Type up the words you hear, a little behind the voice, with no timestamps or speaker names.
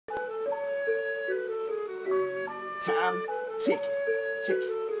Time ticking, ticking,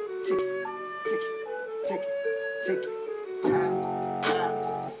 ticking, ticking, ticking, ticking. Time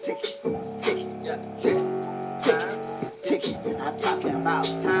is ticking, ticking, Yeah, ticking, ticking, ticking. I'm talking about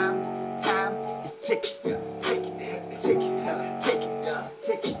time. Time is ticking, ticking, ticking, ticking,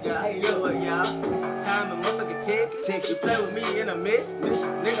 ticking. yeah. Hey, yo, what, y'all? Time and motherfucking ticking. You play with me in a mission.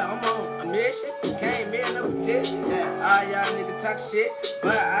 Nigga, I'm on a mission. Came in up a ticket. All y'all niggas talk shit,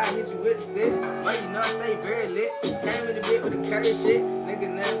 but I hit you with the stick. But you know I stay very lit. Came in the bit with the curry shit. Nigga,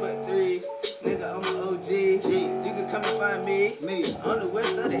 nothing but threes. Nigga, I'm an OG. You can come and find me. On the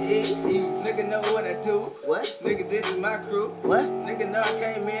west of the east. Nigga know what I do. What? Nigga, this is my crew. What? Nigga know I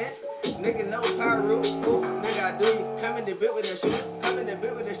came in. Nigga know Pyro. Nigga, I do you. Come in the bit with that shooter. Come in the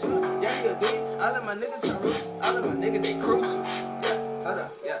bit with that shooter. Yeah, you do you. All of my niggas are roots. All of my niggas, they crucial. Yeah, hold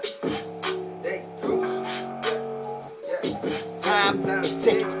up, yeah. They crucial. Yeah. Time is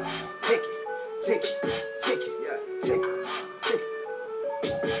ticking, ticking, ticking, ticking, Yeah. ticking, ticking.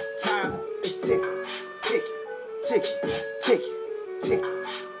 Time is ticking, ticking, ticking, ticking, ticking,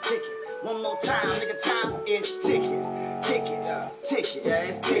 ticking. One more time, nigga. Time is ticking, ticking, ticking, Yeah,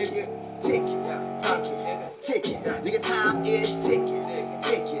 it's ticking, ticking, ticking, ticking. Nigga, time is ticking,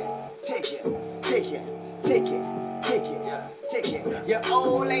 ticking, ticking, ticking, ticking, ticking, ticking. Your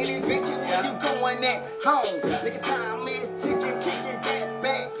old lady bitchin' when you going at home. Nigga, time is ticking, kicking that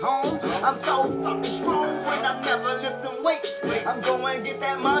back home. I'm so fucking strong when I'm never lifting weights. I'm going get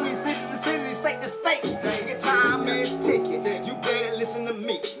that money, city to city, state to state. Nigga, time is ticking. You better listen to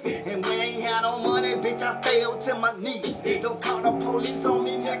me. And when I ain't had no money, bitch, I fell to my knees. Don't call the police on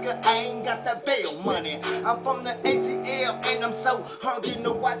me, nigga. I ain't got that bail money. I'm from the ATL and I'm so hungry.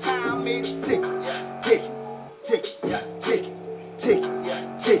 Know what time is ticking, ticking, ticking, ticking,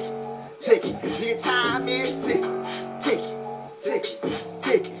 ticking, ticking, ticking. Nigga, time is ticking, ticking, ticking,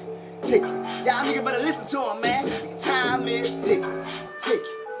 ticking, ticking. Y'all nigga better listen to him, man. Nigga, time is ticking, ticking,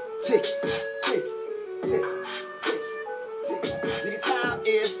 ticking, ticking, ticking, ticking. Nigga, time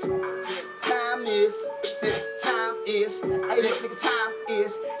is, hey, look, nigga, time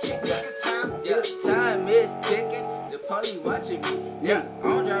is, shit, nigga, time is. Time is ticking. The police watching me. Yeah, I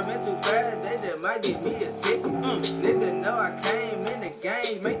don't drive in too fast. They just might give me a ticket.